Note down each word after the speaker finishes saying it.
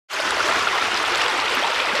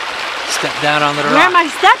step down onto the rock. Where am I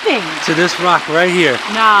stepping? To this rock right here.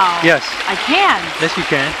 No. Yes. I can. Yes, you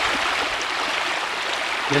can.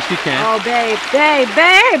 Yes, you can. Oh, babe, babe,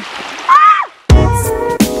 babe!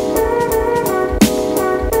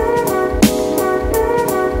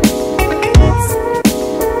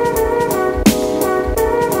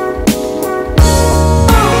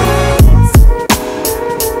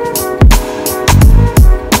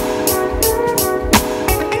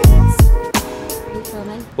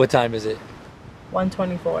 What time is it?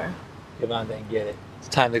 1:24. Come on then, get it. It's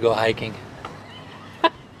time to go hiking.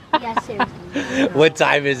 Yeah, seriously. What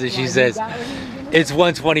time is it? She says. It's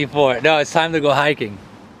 1:24. No, it's time to go hiking.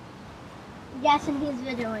 Yes, and he's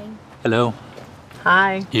videoing. Hello.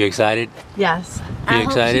 Hi. You excited? Yes. You I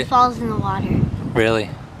excited? hope he falls in the water. Really?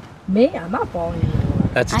 Me? I'm not falling in the water.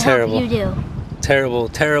 That's a I terrible, hope you do. terrible,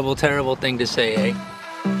 terrible, terrible thing to say, eh?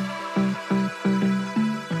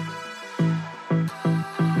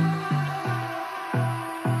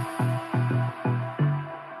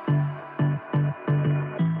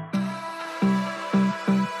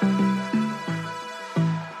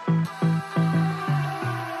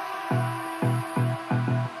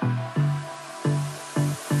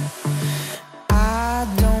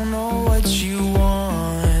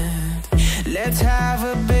 Let's have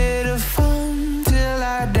a bit of fun till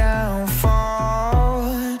I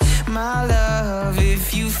downfall. My love,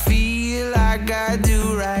 if you feel like I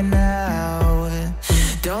do right now,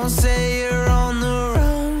 don't say you're on the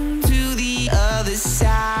run to the other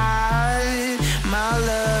side, my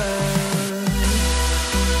love.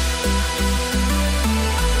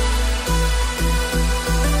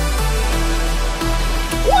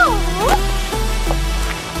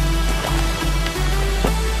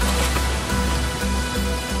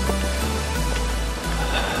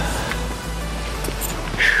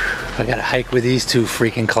 I gotta hike with these two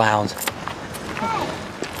freaking clowns.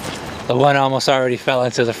 The one almost already fell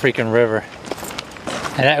into the freaking river.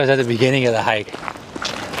 And that was at the beginning of the hike.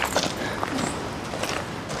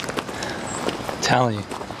 I'm telling you.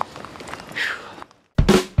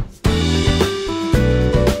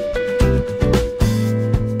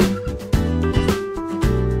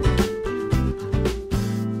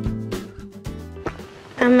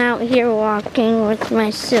 I'm out here walking with my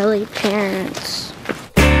silly parents.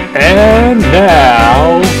 And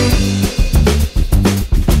now,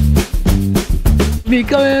 be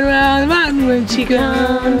coming around the mountain when she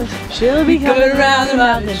comes. She'll be coming around the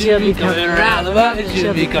mountain. She'll be coming around the mountain.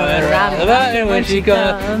 She'll be coming around the mountain when she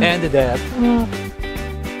comes. And the dab.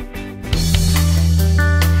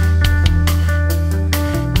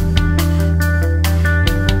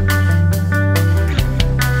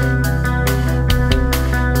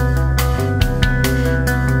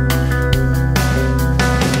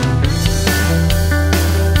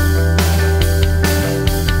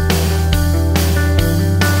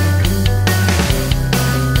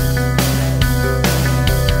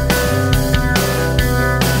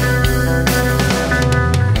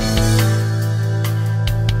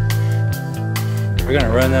 We're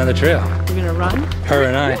gonna run down the trail. You're gonna run? Her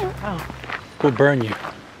and I. Oh. We'll burn you.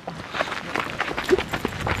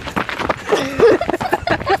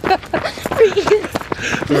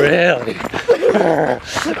 Really?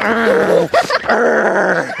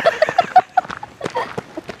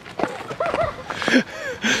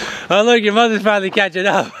 Oh look, your mother's finally catching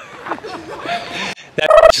up.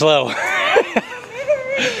 That's slow.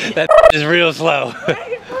 That is real slow.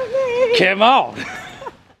 Come on.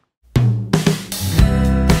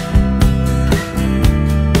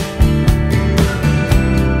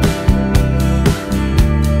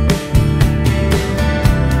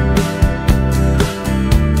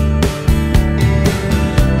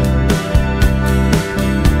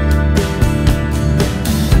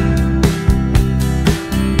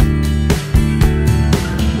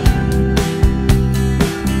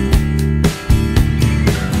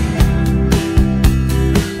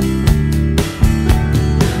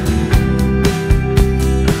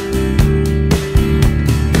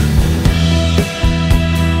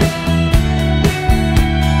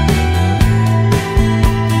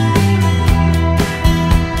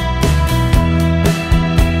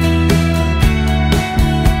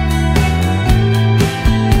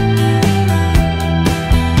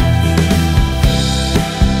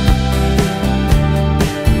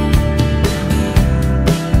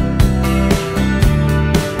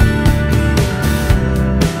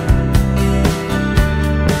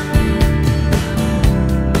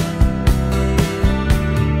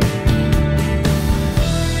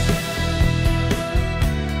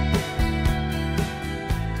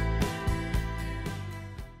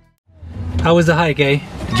 How was the hike, eh?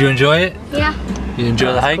 Did you enjoy it? Yeah. You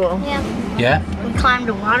enjoy the hike? Cool. Yeah. Yeah? We climbed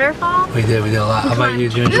a waterfall. We did a lot. How about you?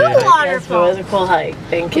 Did you enjoy Two the hike? Yes, but it waterfalls. was a cool hike.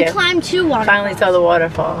 Thank We you. climbed two waterfalls. Finally saw the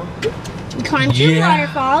waterfall. We climbed two Yeah.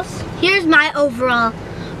 waterfalls. Here's my overall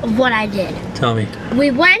of what I did. Tell me.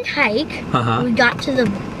 We went hike. Uh-huh. We got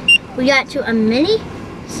to a mini,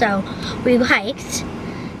 so we hiked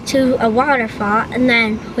to a waterfall, and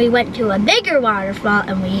then we went to a bigger waterfall,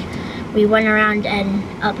 and we went around and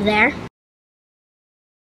up there.